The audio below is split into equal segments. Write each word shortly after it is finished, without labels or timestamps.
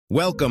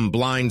Welcome,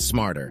 Blind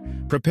Smarter.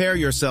 Prepare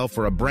yourself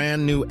for a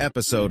brand new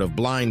episode of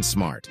Blind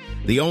Smart,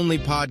 the only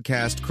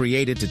podcast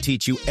created to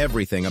teach you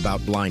everything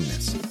about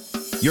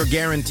blindness. You're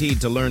guaranteed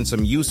to learn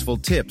some useful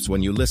tips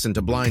when you listen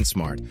to Blind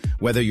Smart,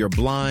 whether you're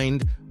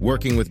blind,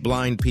 working with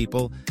blind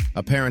people,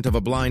 a parent of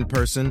a blind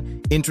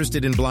person,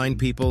 interested in blind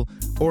people,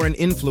 or an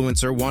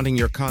influencer wanting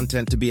your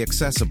content to be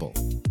accessible.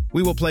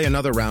 We will play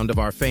another round of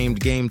our famed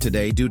game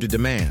today due to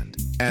demand,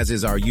 as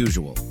is our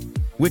usual.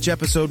 Which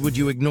episode would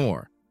you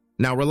ignore?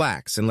 Now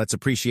relax and let's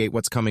appreciate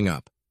what's coming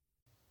up.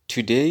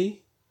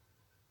 Today,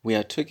 we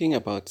are talking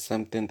about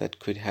something that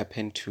could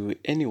happen to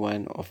any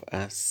one of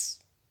us.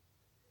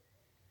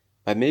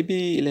 But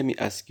maybe let me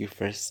ask you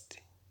first.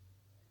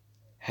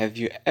 Have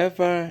you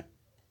ever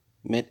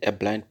met a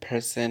blind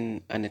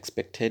person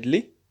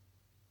unexpectedly?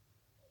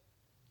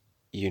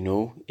 You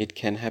know, it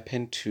can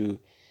happen to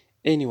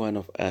any one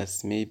of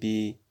us,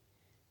 maybe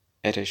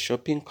at a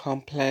shopping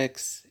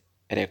complex,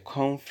 at a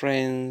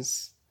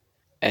conference,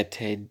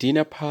 at a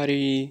dinner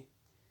party,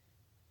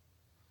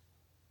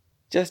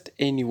 just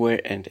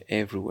anywhere and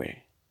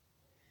everywhere.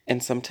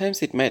 And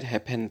sometimes it might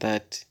happen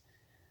that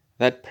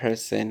that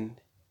person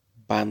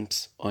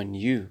bumps on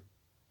you.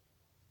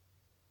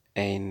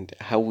 And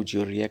how would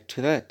you react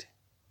to that?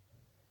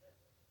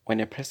 When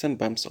a person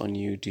bumps on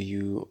you, do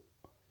you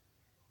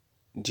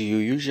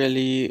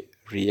usually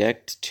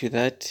react to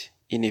that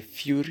in a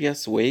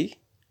furious way?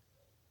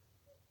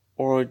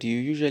 Or do you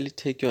usually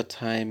take your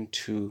time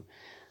to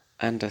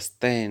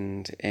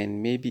understand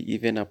and maybe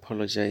even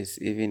apologize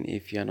even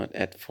if you're not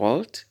at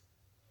fault?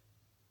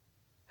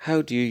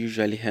 How do you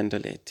usually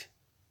handle it?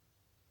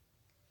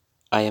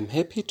 I am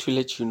happy to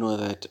let you know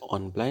that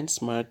on Blind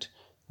Smart,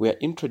 we are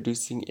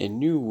introducing a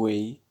new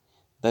way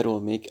that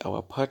will make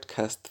our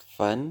podcast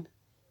fun,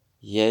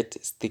 yet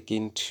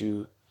sticking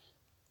to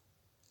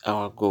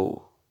our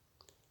goal.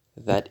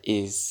 That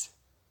is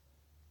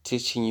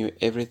teaching you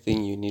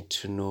everything you need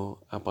to know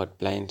about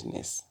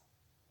blindness.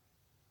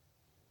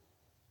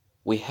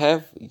 We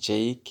have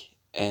Jake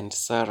and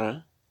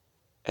Sarah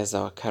as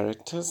our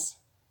characters,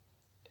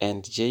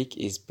 and Jake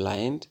is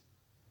blind,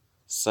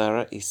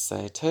 Sarah is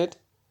sighted,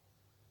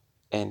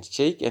 and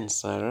Jake and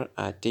Sarah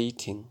are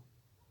dating.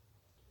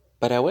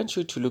 But I want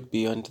you to look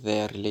beyond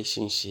their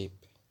relationship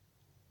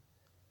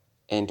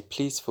and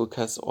please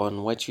focus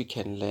on what you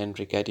can learn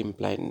regarding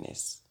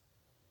blindness.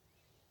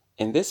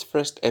 In this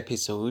first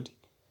episode,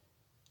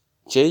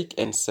 Jake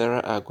and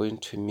Sarah are going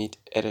to meet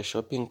at a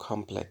shopping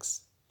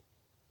complex.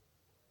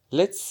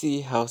 Let's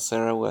see how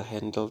Sarah will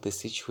handle the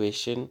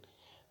situation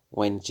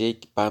when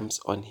Jake bumps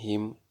on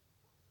him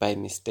by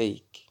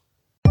mistake.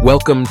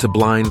 Welcome to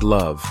Blind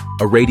Love,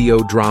 a radio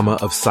drama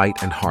of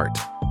sight and heart.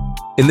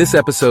 In this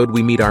episode,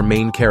 we meet our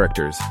main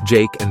characters,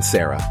 Jake and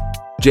Sarah.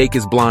 Jake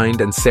is blind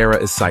and Sarah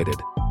is sighted.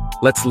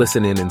 Let's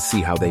listen in and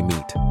see how they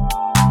meet.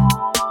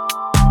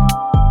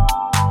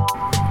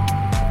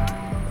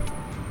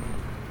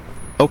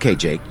 Okay,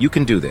 Jake, you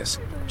can do this.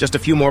 Just a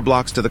few more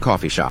blocks to the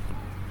coffee shop.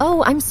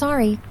 Oh, I'm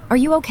sorry. Are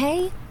you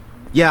okay?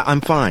 Yeah,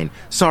 I'm fine.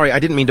 Sorry, I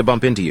didn't mean to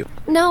bump into you.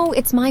 No,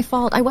 it's my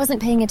fault. I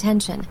wasn't paying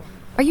attention.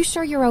 Are you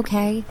sure you're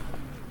okay?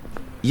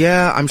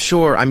 Yeah, I'm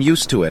sure. I'm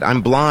used to it.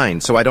 I'm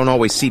blind, so I don't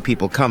always see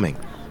people coming.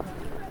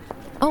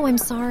 Oh, I'm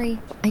sorry.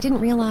 I didn't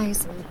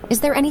realize.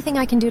 Is there anything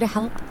I can do to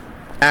help?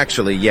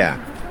 Actually,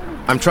 yeah.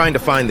 I'm trying to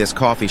find this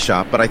coffee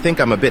shop, but I think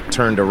I'm a bit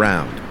turned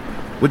around.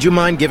 Would you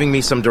mind giving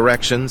me some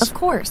directions? Of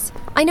course.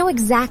 I know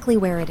exactly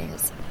where it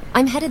is.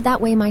 I'm headed that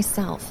way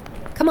myself.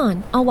 Come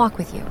on, I'll walk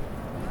with you.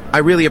 I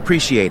really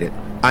appreciate it.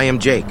 I am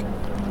Jake.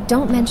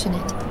 Don't mention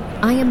it.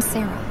 I am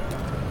Sarah.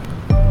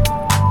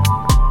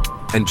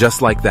 And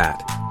just like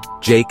that,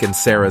 Jake and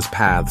Sarah's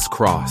paths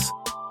cross.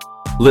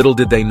 Little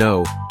did they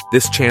know,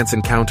 this chance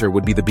encounter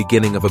would be the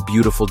beginning of a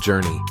beautiful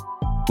journey.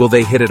 Will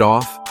they hit it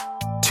off?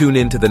 Tune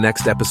in to the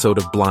next episode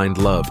of Blind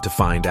Love to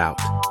find out.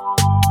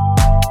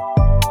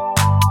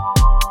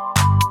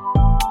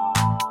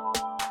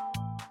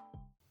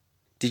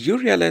 Did you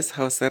realize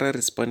how Sarah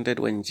responded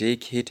when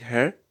Jake hit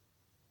her?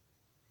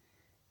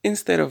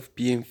 Instead of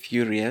being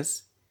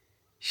furious,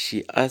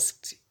 she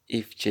asked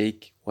if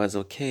Jake was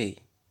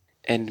okay.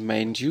 And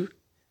mind you,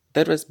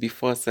 that was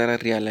before Sarah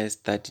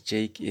realized that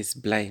Jake is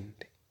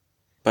blind.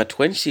 But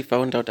when she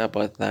found out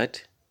about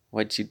that,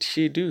 what did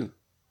she do?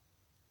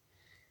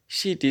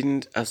 She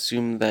didn't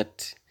assume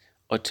that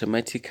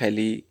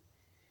automatically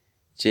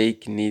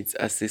Jake needs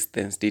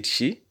assistance, did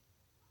she?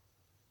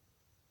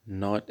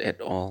 Not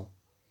at all.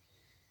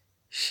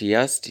 She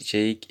asked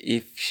Jake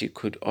if she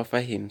could offer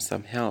him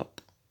some help.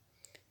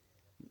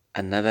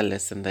 Another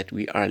lesson that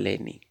we are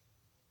learning.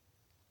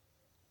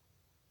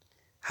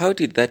 How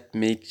did that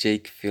make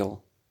Jake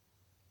feel?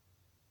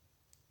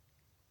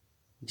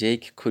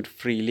 Jake could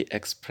freely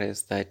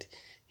express that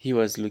he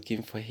was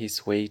looking for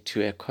his way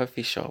to a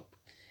coffee shop,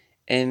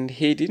 and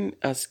he didn't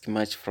ask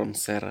much from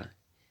Sarah.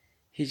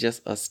 He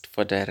just asked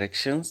for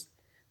directions,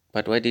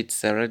 but what did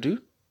Sarah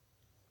do?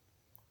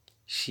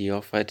 She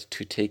offered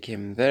to take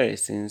him there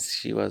since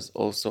she was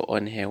also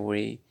on her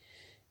way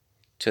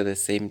to the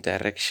same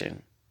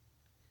direction.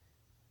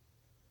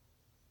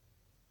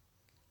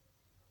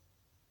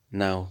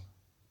 Now,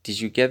 did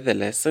you get the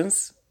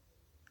lessons?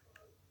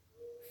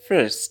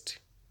 First,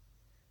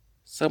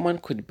 someone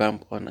could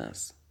bump on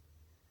us.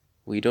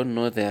 We don't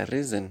know their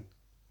reason.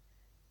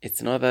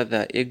 It's not that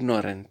they're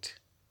ignorant.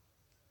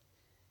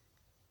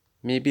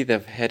 Maybe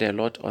they've had a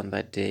lot on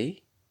that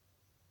day.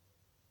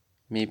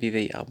 Maybe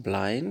they are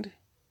blind.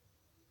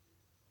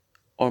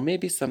 Or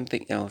maybe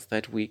something else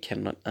that we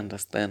cannot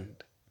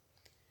understand.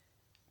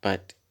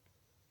 But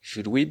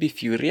should we be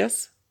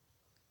furious?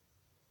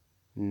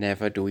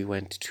 Never do we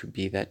want to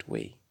be that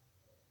way.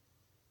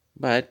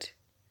 But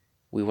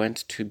we want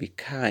to be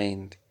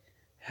kind,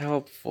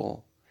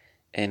 helpful,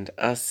 and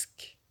ask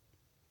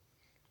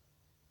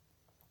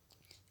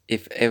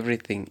if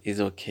everything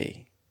is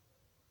okay.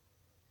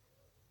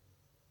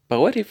 But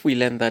what if we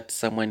learn that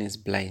someone is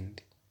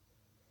blind?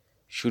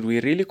 Should we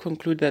really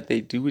conclude that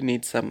they do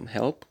need some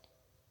help?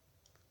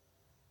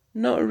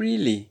 Not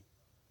really.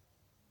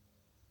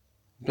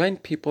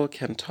 Blind people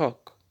can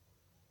talk,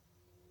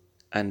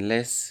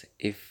 unless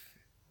if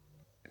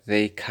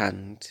they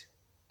can't.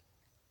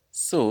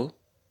 So,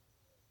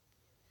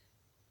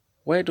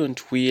 why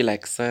don't we,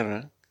 like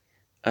Sarah,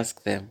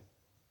 ask them,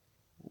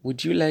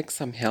 would you like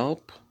some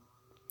help?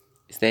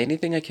 Is there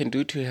anything I can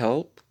do to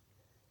help?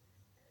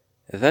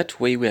 That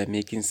way we are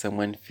making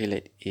someone feel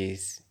at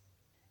ease.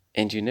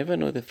 And you never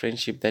know the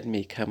friendship that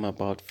may come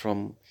about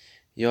from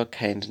your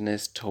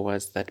kindness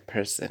towards that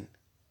person.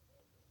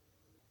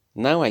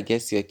 Now I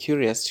guess you're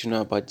curious to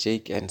know about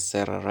Jake and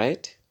Sarah,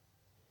 right?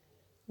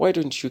 Why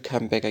don't you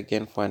come back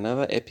again for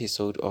another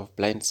episode of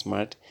Blind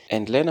Smart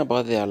and learn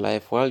about their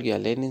life while you are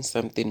learning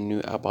something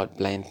new about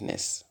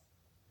blindness.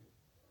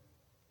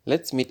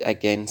 Let's meet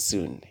again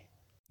soon.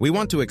 We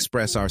want to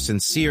express our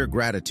sincere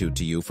gratitude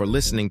to you for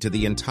listening to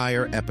the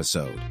entire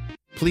episode.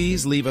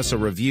 Please leave us a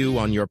review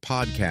on your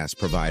podcast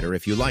provider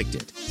if you liked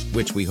it,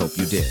 which we hope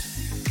you did.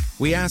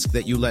 We ask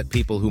that you let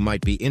people who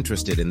might be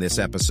interested in this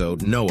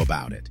episode know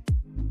about it.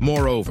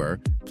 Moreover,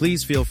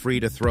 please feel free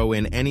to throw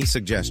in any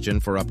suggestion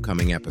for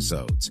upcoming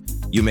episodes.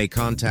 You may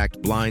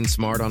contact Blind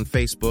Smart on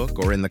Facebook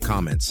or in the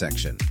comments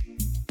section.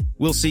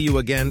 We'll see you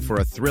again for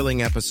a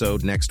thrilling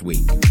episode next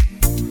week.